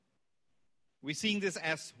We're seeing this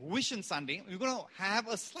as Vision Sunday. We're going to have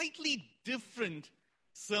a slightly different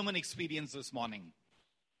sermon experience this morning.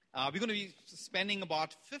 We're going to be spending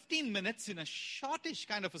about 15 minutes in a shortish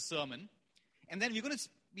kind of a sermon. And then we're going to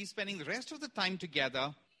be spending the rest of the time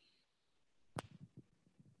together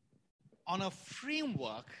on a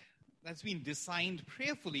framework that's been designed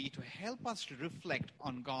prayerfully to help us to reflect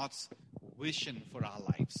on God's vision for our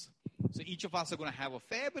lives. So each of us are going to have a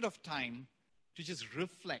fair bit of time to just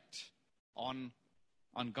reflect on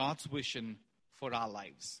God's vision for our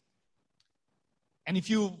lives. And if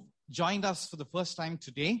you joined us for the first time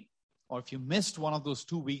today, or if you missed one of those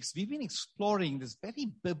 2 weeks, we've been exploring this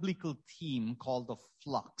very biblical theme called the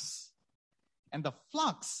flux. And the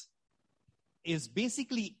flux is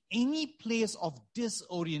basically any place of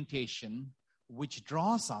disorientation which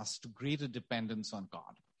draws us to greater dependence on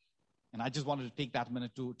God. And I just wanted to take that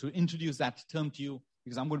minute to introduce that term to you,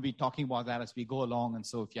 because I'm going to be talking about that as we go along. And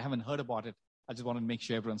so if you haven't heard about it, I just want to make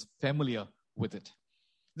sure everyone's familiar with it.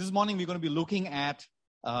 This morning, we're going to be looking at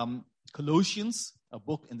Colossians, a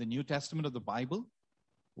book in the New Testament of the Bible,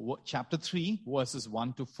 chapter 3, verses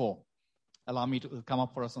 1 to 4. Allow me to come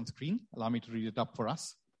up for us on screen. Allow me to read it up for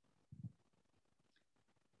us.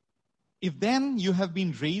 If then you have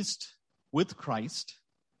been raised with Christ,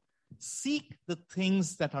 seek the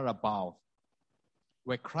things that are above,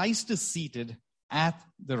 where Christ is seated at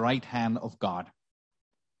the right hand of God.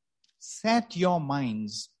 Set your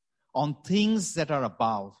minds on things that are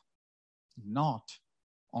above, not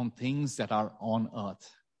on things that are on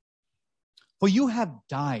earth. For you have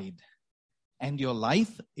died, and your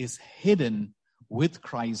life is hidden with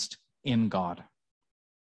Christ in God.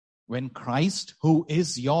 When Christ, who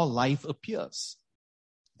is your life, appears,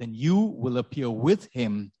 then you will appear with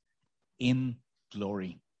him in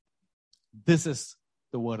glory. This is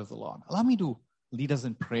the word of the Lord. Allow me to lead us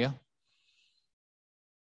in prayer.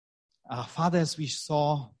 Father, as we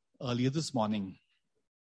saw earlier this morning,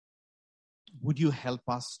 would you help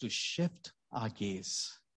us to shift our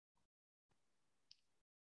gaze?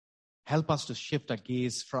 Help us to shift our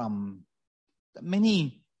gaze from the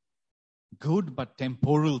many good but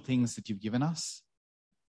temporal things that you've given us,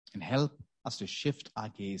 and help us to shift our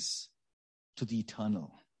gaze to the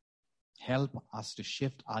eternal. Help us to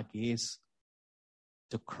shift our gaze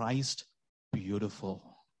to Christ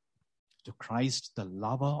beautiful, to Christ the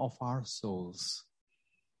lover of our souls,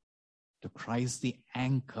 to Christ the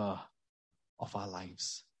anchor of our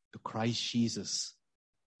lives, to Christ Jesus,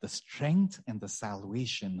 the strength and the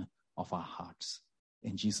salvation of our hearts.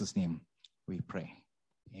 In Jesus' name we pray.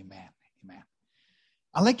 Amen. Amen.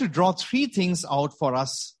 I'd like to draw 3 things out for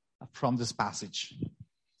us from this passage.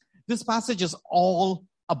 This passage is all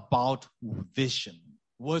about vision.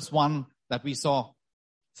 Verse 1 that we saw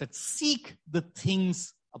said, seek the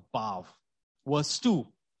things above. Verse 2,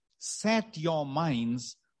 set your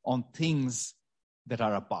minds on things that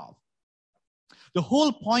are above. The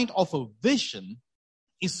whole point of a vision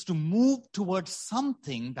is to move towards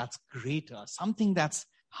something that's greater, something that's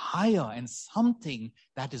higher, and something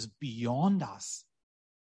that is beyond us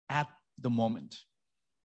at the moment.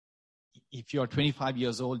 If you're 25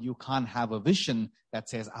 years old, you can't have a vision that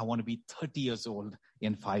says, I want to be 30 years old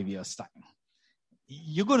in 5 years' time.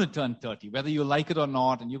 You're going to turn 30, whether you like it or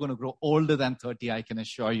not, and you're going to grow older than 30, I can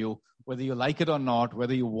assure you, whether you like it or not,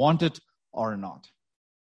 whether you want it or not.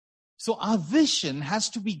 So our vision has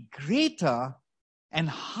to be greater and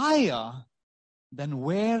higher than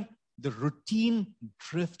where the routine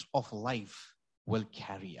drift of life will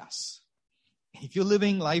carry us. If you're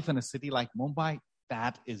living life in a city like Mumbai,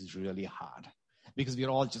 that is really hard, because we're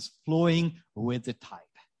all just flowing with the tide.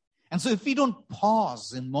 And so if we don't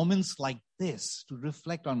pause in moments like this to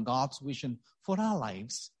reflect on God's vision for our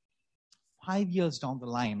lives, 5 years down the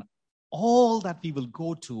line, all that we will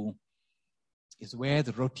go to is where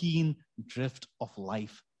the routine drift of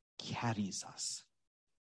life carries us.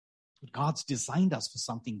 But God's designed us for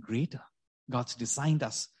something greater. God's designed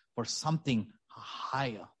us for something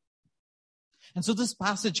higher. And so this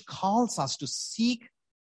passage calls us to seek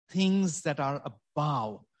things that are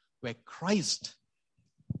above, where Christ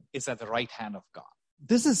is at the right hand of God.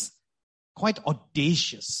 This is quite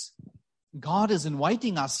audacious. God is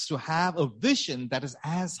inviting us to have a vision that is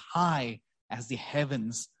as high as the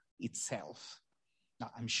heavens itself.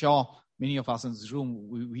 Now, I'm sure many of us in this room,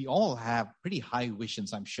 we all have pretty high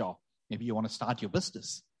visions, I'm sure. Maybe you want to start your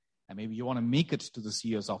business, and maybe you want to make it to the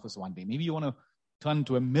CEO's office one day. Maybe you want to turn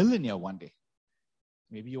into a millionaire one day.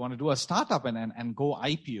 Maybe you want to do a startup and go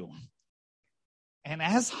IPO. And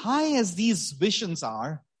as high as these visions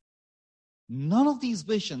are, none of these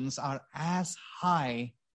visions are as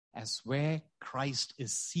high as where Christ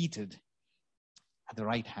is seated at the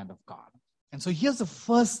right hand of God. And so here's the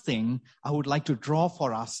first thing I would like to draw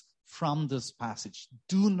for us from this passage.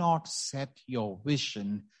 Do not set your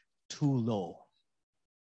vision too low.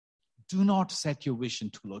 Do not set your vision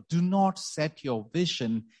too low. Do not set your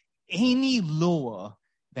vision any lower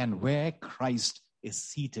than where Christ is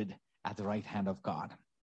seated at the right hand of God.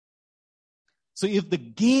 So if the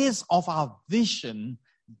gaze of our vision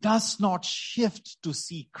does not shift to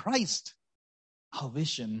see Christ, our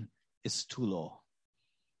vision is too low.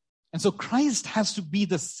 And so Christ has to be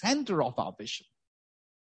the center of our vision.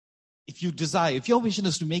 If your vision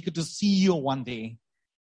is to make it to CEO one day,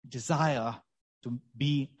 desire to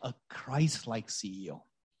be a Christ-like CEO.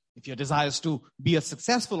 If your desire is to be a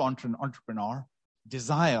successful entrepreneur,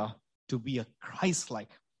 desire to be a Christ-like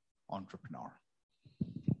entrepreneur.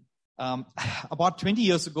 About 20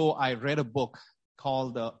 years ago, I read a book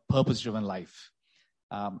called The Purpose-Driven Life.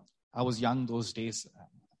 I was young those days.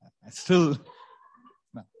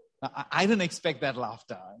 I didn't expect that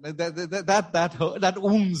laughter. That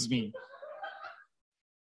wounds me.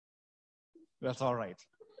 That's all right.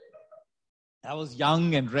 I was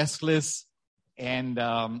young and restless, and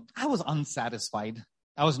I was unsatisfied.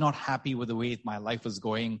 I was not happy with the way my life was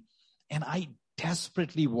going, and I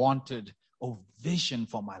desperately wanted a vision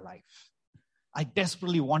for my life. I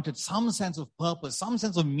desperately wanted some sense of purpose, some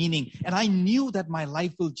sense of meaning, and I knew that my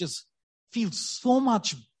life will just feel so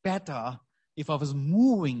much better if I was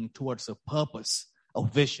moving towards a purpose, a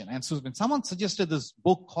vision. And so when someone suggested this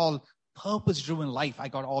book called Purpose-Driven Life, I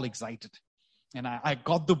got all excited. And I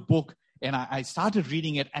got the book and I started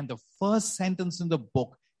reading it, and the first sentence in the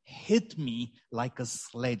book hit me like a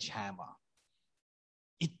sledgehammer.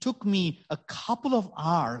 It took me a couple of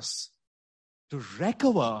hours to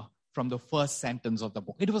recover from the first sentence of the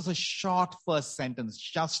book. It was a short first sentence,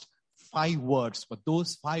 just 5 words, but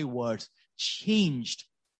those 5 words changed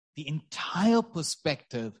the entire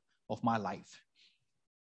perspective of my life.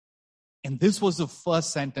 And this was the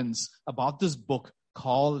first sentence about this book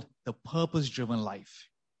called The Purpose-Driven Life.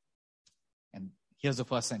 And here's the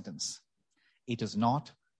first sentence. It is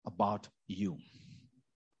not about you.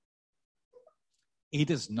 It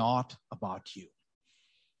is not about you.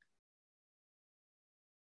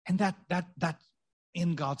 And that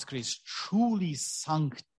in God's grace truly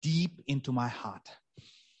sunk deep into my heart.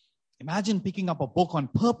 Imagine picking up a book on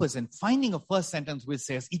purpose and finding a first sentence which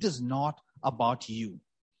says, it is not about you.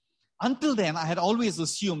 Until then, I had always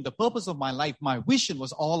assumed the purpose of my life, my vision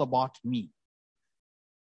was all about me.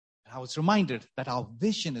 I was reminded that our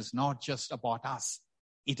vision is not just about us.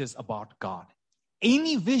 It is about God.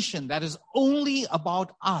 Any vision that is only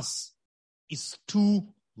about us is too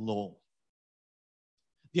low.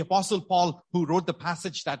 The Apostle Paul, who wrote the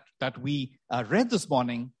passage that we read this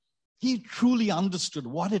morning, he truly understood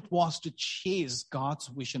what it was to chase God's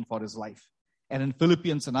vision for his life. And in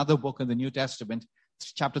Philippians, another book in the New Testament,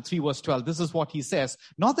 chapter 3, verse 12, this is what he says.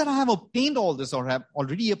 Not that I have obtained all this or have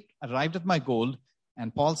already arrived at my goal.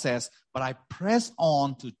 And Paul says, but I press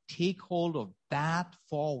on to take hold of that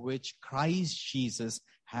for which Christ Jesus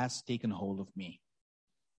has taken hold of me.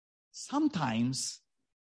 Sometimes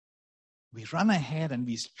we run ahead and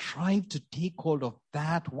we strive to take hold of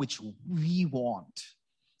that which we want.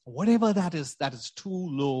 Whatever that is too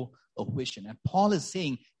low a vision. And Paul is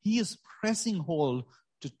saying he is pressing on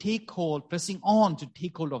to take hold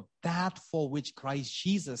of that for which Christ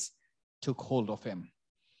Jesus took hold of him.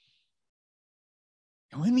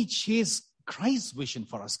 And when we chase Christ's vision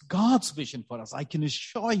for us, God's vision for us, I can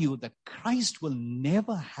assure you that Christ will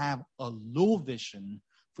never have a low vision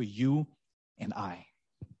for you and I.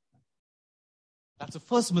 That's the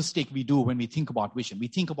first mistake we do when we think about vision. We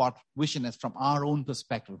think about vision as from our own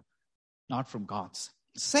perspective, not from God's.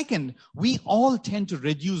 Second, we all tend to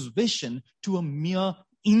reduce vision to a mere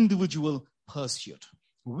individual pursuit.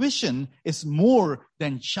 Vision is more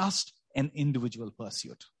than just an individual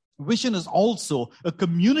pursuit. Vision is also a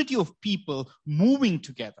community of people moving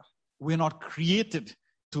together. We're not created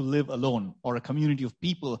to live alone, or a community of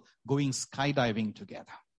people going skydiving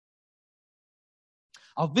together.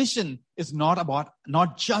 Our vision is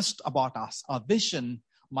not just about us. Our vision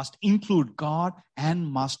must include God and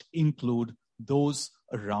must include those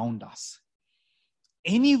around us.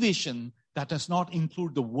 Any vision that does not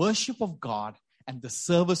include the worship of God and the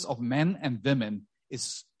service of men and women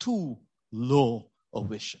is too low a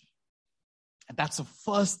vision. And that's the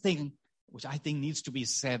first thing which I think needs to be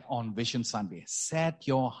said on Vision Sunday. Set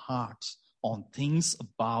your hearts on things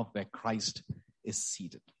above where Christ is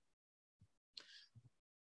seated.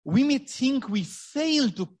 We may think we fail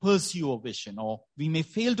to pursue a vision, or we may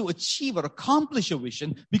fail to achieve or accomplish a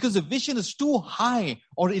vision because the vision is too high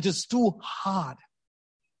or it is too hard.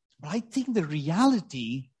 But I think the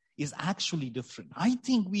reality is actually different. I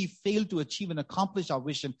think we fail to achieve and accomplish our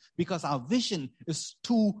vision because our vision is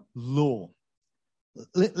too low.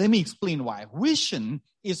 Let me explain why. Vision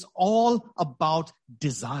is all about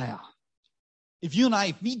desire. If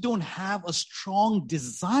we don't have a strong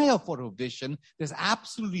desire for a vision, there's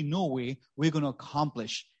absolutely no way we're going to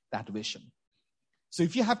accomplish that vision. So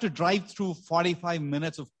if you have to drive through 45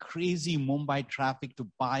 minutes of crazy Mumbai traffic to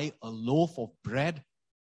buy a loaf of bread,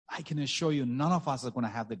 I can assure you none of us are going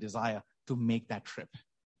to have the desire to make that trip.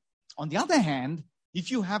 On the other hand, if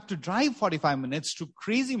you have to drive 45 minutes to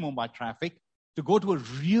crazy Mumbai traffic to go to a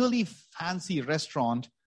really fancy restaurant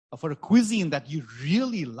for a cuisine that you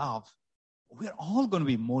really love, we're all going to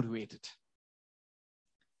be motivated.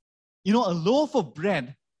 A loaf of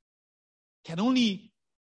bread can only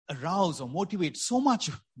arouse or motivate so much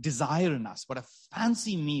desire in us, but a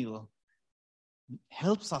fancy meal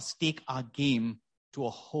helps us take our game to a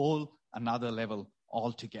whole another level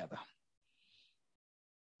altogether.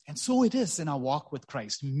 And so it is in our walk with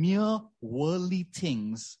Christ. Mere worldly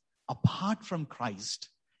things apart from Christ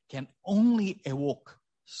can only evoke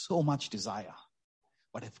so much desire.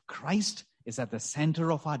 But if Christ is at the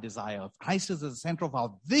center of our desire, if Christ is at the center of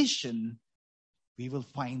our vision, we will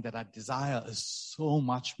find that our desire is so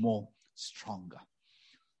much more stronger.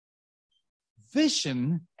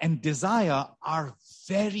 Vision and desire are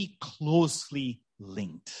very closely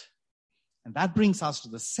linked. And that brings us to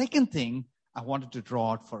the second thing I wanted to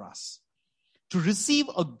draw out for us. To receive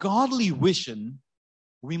a godly vision,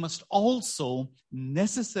 we must also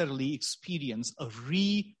necessarily experience a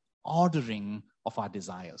reordering of our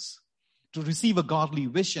desires. To receive a godly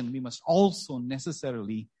vision, we must also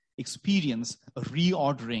necessarily experience a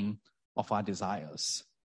reordering of our desires.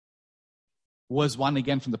 Verse 1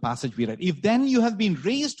 again from the passage we read. If then you have been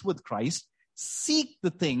raised with Christ, seek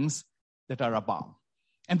the things that are above.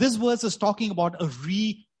 And this verse is talking about a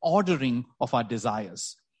reordering of our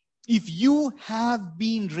desires. If you have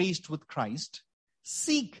been raised with Christ,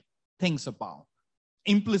 seek things above.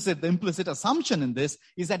 The implicit assumption in this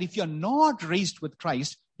is that if you're not raised with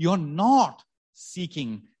Christ, you're not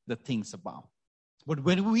seeking the things above. But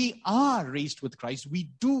when we are raised with Christ,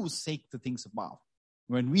 we do seek the things above.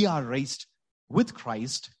 When we are raised with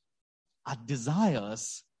Christ, our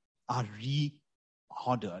desires are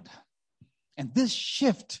reordered. And this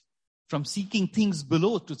shift from seeking things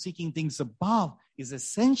below to seeking things above is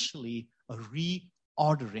essentially a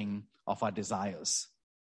reordering of our desires.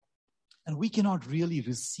 And we cannot really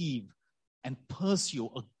receive and pursue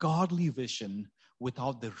a godly vision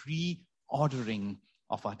without the reordering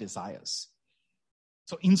of our desires.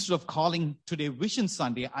 So instead of calling today Vision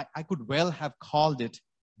Sunday, I could well have called it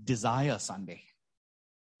Desire Sunday.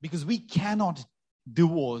 Because we cannot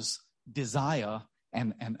divorce desire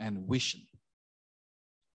and vision.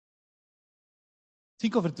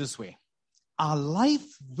 Think of it this way. Our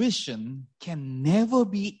life vision can never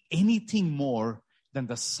be anything more than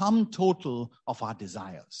the sum total of our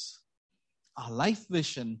desires. Our life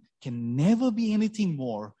vision can never be anything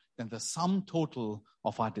more than the sum total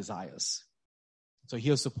of our desires. So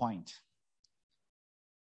here's the point.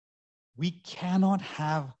 We cannot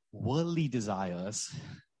have worldly desires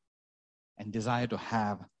and desire to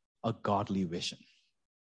have a godly vision.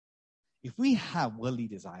 If we have worldly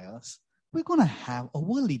desires, we're going to have a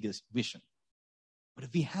worldly vision. But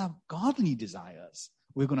if we have godly desires,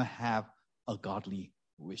 we're going to have a godly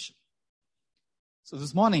vision. So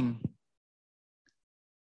this morning,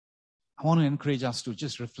 I want to encourage us to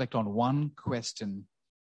just reflect on one question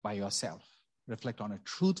by yourself. Reflect on it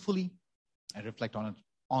truthfully and reflect on it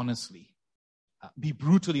honestly. Be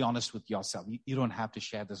brutally honest with yourself. You don't have to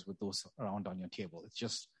share this with those around on your table. It's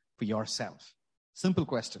just for yourself. Simple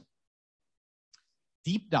question.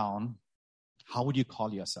 Deep down, how would you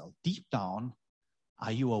call yourself? Deep down,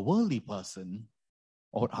 are you a worldly person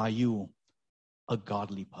or are you a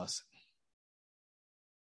godly person?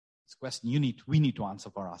 It's a question we need to answer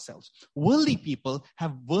for ourselves. Worldly people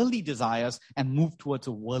have worldly desires and move towards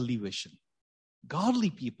a worldly vision. Godly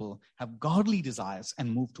people have godly desires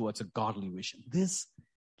and move towards a godly vision. This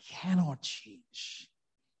cannot change.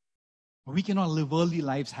 We cannot live worldly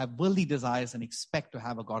lives, have worldly desires, and expect to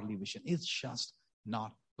have a godly vision. It's just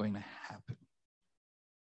not going to happen.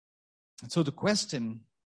 And so the question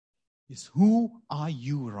is, who are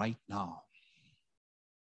you right now?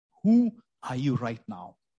 Who are you right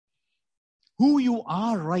now? Who you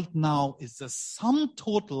are right now is the sum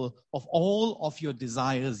total of all of your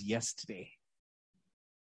desires yesterday.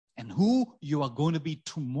 And who you are going to be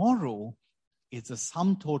tomorrow is the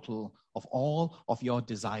sum total of all of your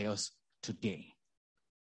desires today.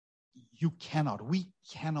 We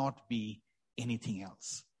cannot be anything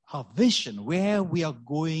else. Our vision, where we are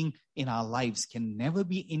going in our lives, can never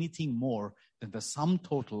be anything more than the sum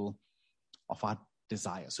total of our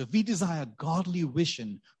desires. So if we desire godly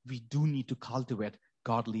vision, we do need to cultivate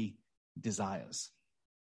godly desires.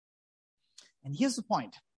 And here's the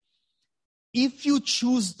point. If you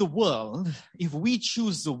choose the world, if we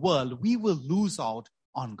choose the world, we will lose out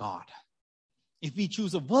on God. If we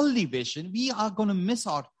choose a worldly vision, we are going to miss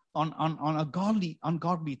out on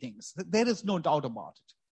ungodly things. There is no doubt about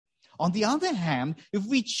it. On the other hand, if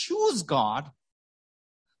we choose God,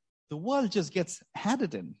 the world just gets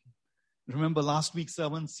added in. Remember last week's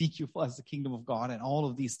sermon, seek you first the kingdom of God, and all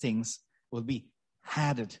of these things will be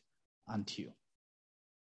added unto you.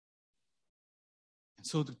 And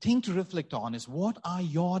so the thing to reflect on is, what are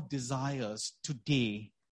your desires today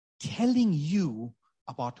telling you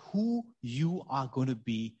about who you are going to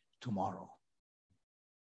be tomorrow?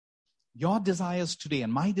 Your desires today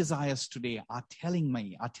and my desires today are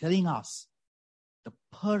telling us the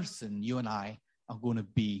person you and I are going to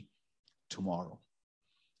be tomorrow.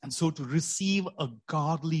 And so to receive a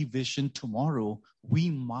godly vision tomorrow, we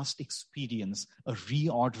must experience a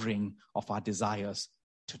reordering of our desires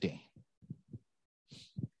today.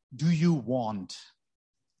 Do you want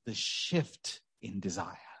the shift in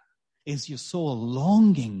desire? Is your soul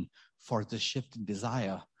longing for the shift in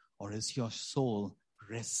desire, or is your soul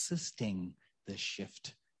resisting the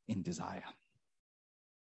shift in desire?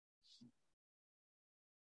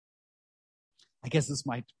 I guess this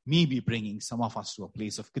might maybe bringing some of us to a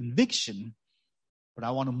place of conviction, but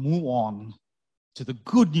I want to move on to the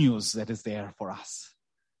good news that is there for us.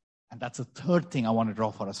 And that's the third thing I want to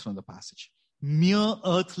draw for us from the passage. Mere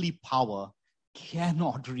earthly power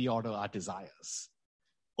cannot reorder our desires.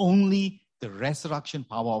 Only the resurrection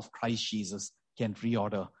power of Christ Jesus can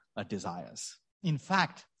reorder our desires. In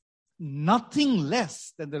fact, nothing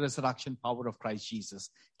less than the resurrection power of Christ Jesus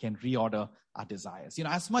can reorder our desires.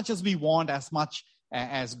 As much as we want, as much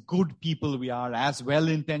as good people we are, as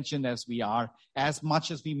well-intentioned as we are, as much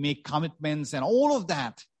as we make commitments and all of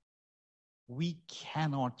that, we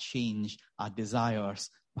cannot change our desires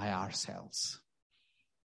by ourselves.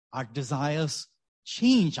 Our desires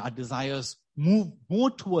change, our desires move more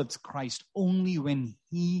towards Christ only when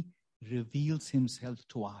He reveals Himself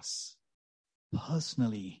to us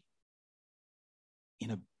personally in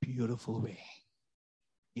a beautiful way.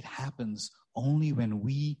 It happens only when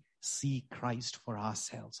we see Christ for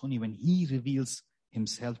ourselves, only when He reveals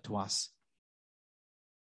Himself to us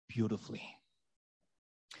beautifully.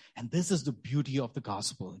 And this is the beauty of the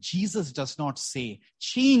gospel. Jesus does not say,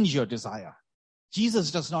 change your desire.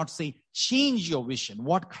 Jesus does not say, change your vision.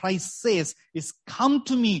 What Christ says is, come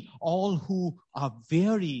to me, all who are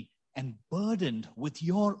weary and burdened with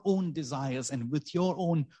your own desires and with your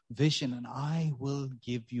own vision, and I will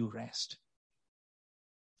give you rest.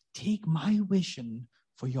 Take my vision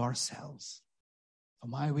for yourselves. For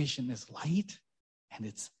my vision is light and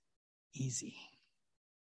it's easy.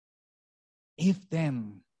 If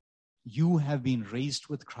then you have been raised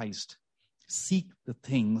with Christ, seek the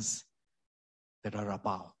things that are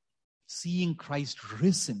above. Seeing Christ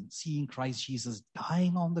risen, seeing Christ Jesus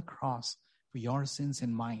dying on the cross for your sins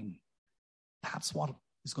and mine. That's what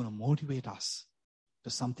is going to motivate us to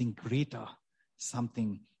something greater,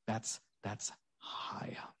 something that's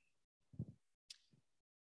higher.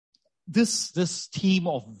 This theme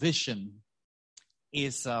of vision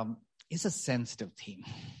is a sensitive theme.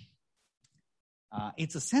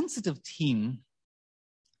 It's a sensitive theme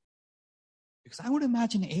because I would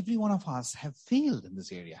imagine every one of us have failed in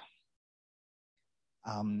this area.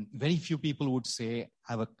 Very few people would say,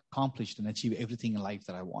 I've accomplished and achieved everything in life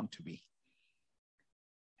that I want to be.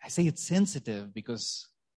 I say it's sensitive because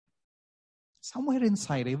somewhere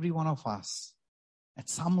inside every one of us, at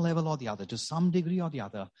some level or the other, to some degree or the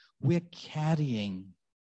other, we're carrying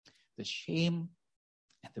the shame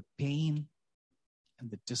and the pain and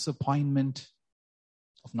the disappointment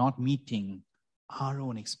of not meeting our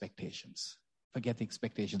own expectations. Forget the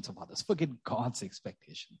expectations of others. Forget God's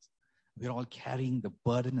expectations. We're all carrying the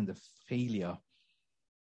burden and the failure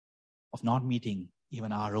of not meeting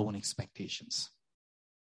even our own expectations.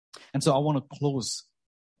 And so I want to close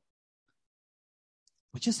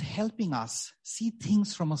with just helping us see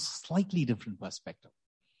things from a slightly different perspective.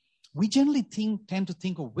 We generally tend to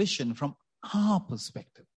think of vision from our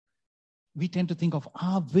perspective. We tend to think of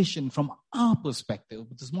our vision from our perspective.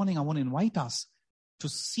 But this morning I want to invite us to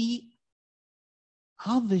see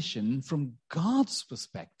our vision from God's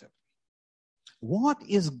perspective. What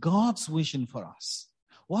is God's vision for us?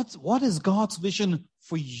 What is God's vision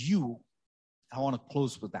for you? I want to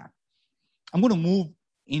close with that. I'm going to move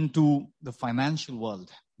into the financial world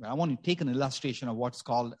I want to take an illustration of what's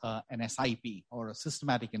called an SIP, or a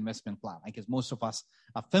systematic investment plan. I guess most of us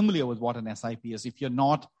are familiar with what an SIP is. If you're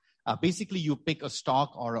not, basically you pick a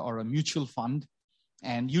stock or a mutual fund,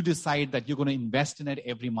 and you decide that you're going to invest in it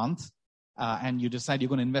every month. And you decide you're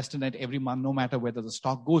going to invest in it every month, no matter whether the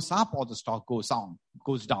stock goes up or the stock goes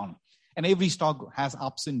down. And every stock has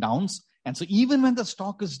ups and downs. And so even when the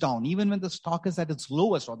stock is down, even when the stock is at its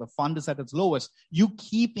lowest, or the fund is at its lowest, you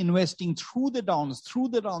keep investing through the downs,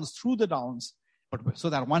 but so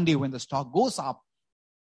that one day when the stock goes up,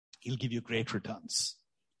 it'll give you great returns.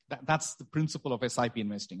 That's the principle of SIP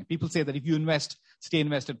investing. And people say that if you stay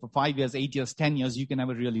invested for 5 years, 8 years, 10 years, you can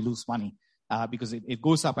never really lose money because it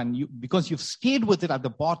goes up, and because you've stayed with it at the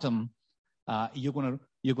bottom, you're going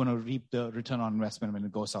to reap the return on investment when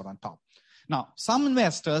it goes out on top. Now, some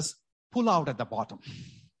investors pull out at the bottom.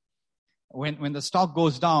 When the stock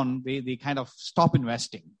goes down, they kind of stop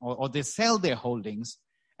investing, or they sell their holdings,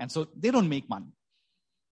 and so they don't make money.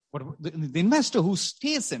 But the investor who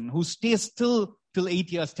stays till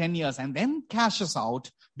 8 years, 10 years, and then cashes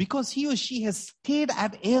out, because he or she has stayed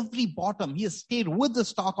at every bottom, he has stayed with the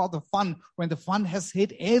stock or the fund when the fund has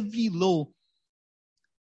hit every low,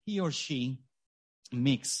 he or she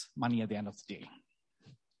makes money at the end of the day.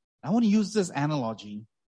 I want to use this analogy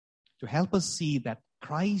to help us see that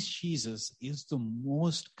Christ Jesus is the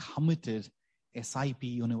most committed SIP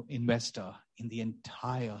investor in the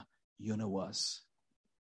entire universe.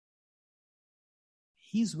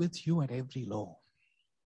 He's with you at every low.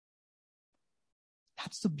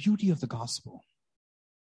 That's the beauty of the gospel.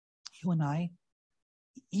 You and I,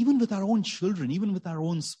 even with our own children, even with our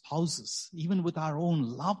own spouses, even with our own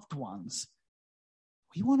loved ones,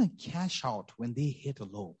 we want to cash out when they hit a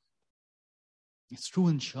low. It's true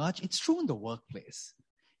in church. It's true in the workplace.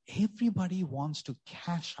 Everybody wants to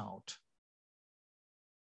cash out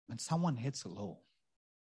when someone hits a low.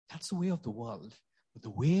 That's the way of the world. But the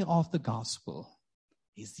way of the gospel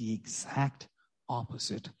is the exact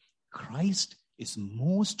opposite. Christ is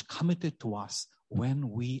most committed to us when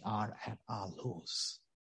we are at our lows.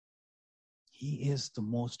 He is the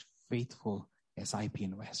most faithful SIP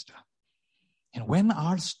investor. And when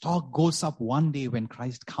our stock goes up one day, when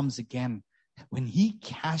Christ comes again, when he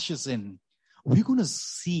cashes in, we're going to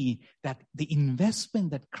see that the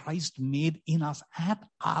investment that Christ made in us at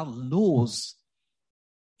our lows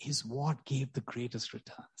is what gave the greatest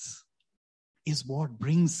returns, is what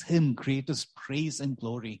brings him greatest praise and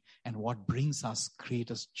glory, and what brings us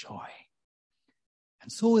greatest joy.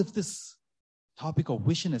 And so if this topic of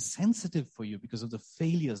vision is sensitive for you because of the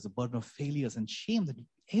failures, the burden of failures and shame that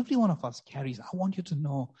every one of us carries, I want you to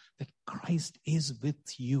know that Christ is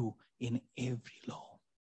with you in every low.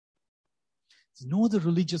 There's no other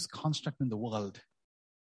religious construct in the world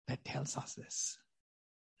that tells us this.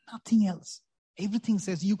 Nothing else. Everything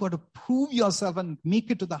says you got to prove yourself and make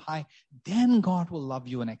it to the high. Then God will love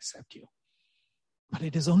you and accept you. But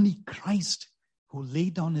it is only Christ who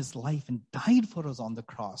laid down his life and died for us on the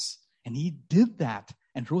cross. And he did that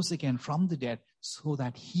and rose again from the dead so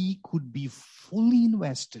that he could be fully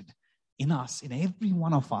invested in us, in every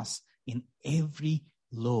one of us, in every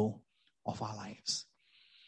low of our lives.